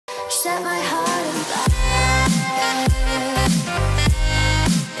set my heart on fire.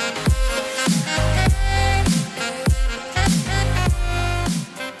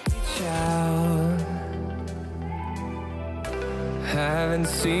 Haven't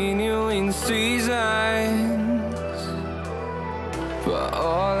seen you in seasons, but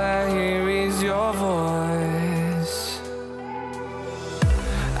all I hear is your voice.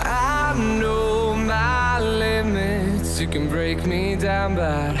 I know my limits, you can break me down,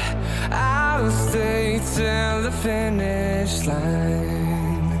 but I'll stay till the finish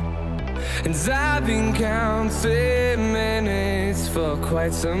line. And I've been counting minutes for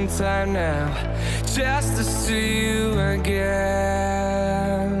quite some time now, just to see you again.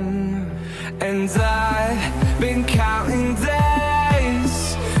 And